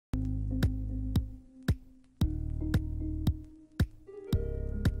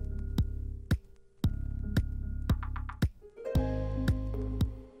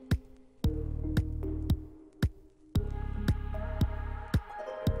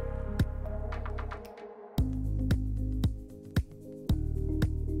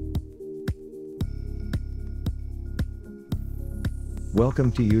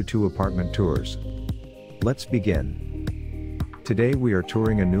Welcome to U2 Apartment Tours. Let's begin. Today we are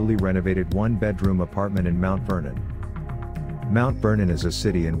touring a newly renovated one-bedroom apartment in Mount Vernon. Mount Vernon is a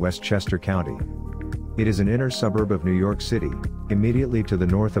city in Westchester County. It is an inner suburb of New York City, immediately to the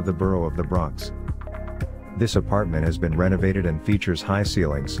north of the borough of the Bronx. This apartment has been renovated and features high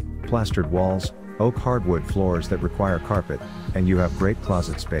ceilings, plastered walls, oak hardwood floors that require carpet, and you have great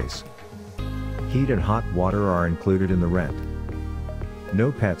closet space. Heat and hot water are included in the rent. No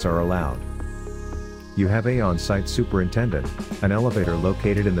pets are allowed. You have a on-site superintendent, an elevator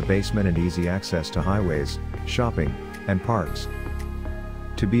located in the basement and easy access to highways, shopping, and parks.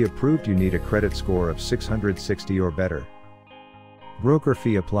 To be approved you need a credit score of 660 or better. Broker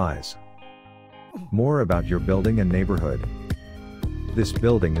fee applies. More about your building and neighborhood. This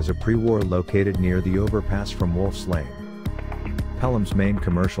building is a pre-war located near the overpass from Wolf's Lane, Pelham's main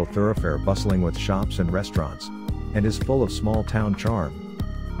commercial thoroughfare bustling with shops and restaurants, and is full of small town charm.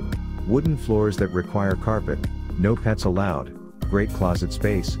 Wooden floors that require carpet, no pets allowed, great closet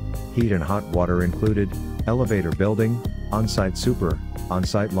space, heat and hot water included, elevator building, on-site super,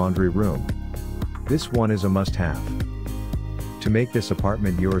 on-site laundry room. This one is a must-have. To make this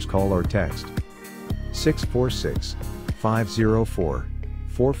apartment yours, call or text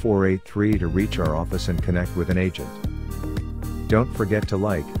 646-504-4483 to reach our office and connect with an agent. Don't forget to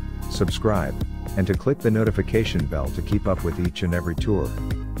like, subscribe, and to click the notification bell to keep up with each and every tour.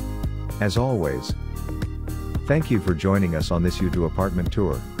 As always, thank you for joining us on this U2 apartment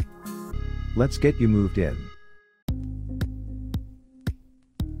tour. Let's get you moved in.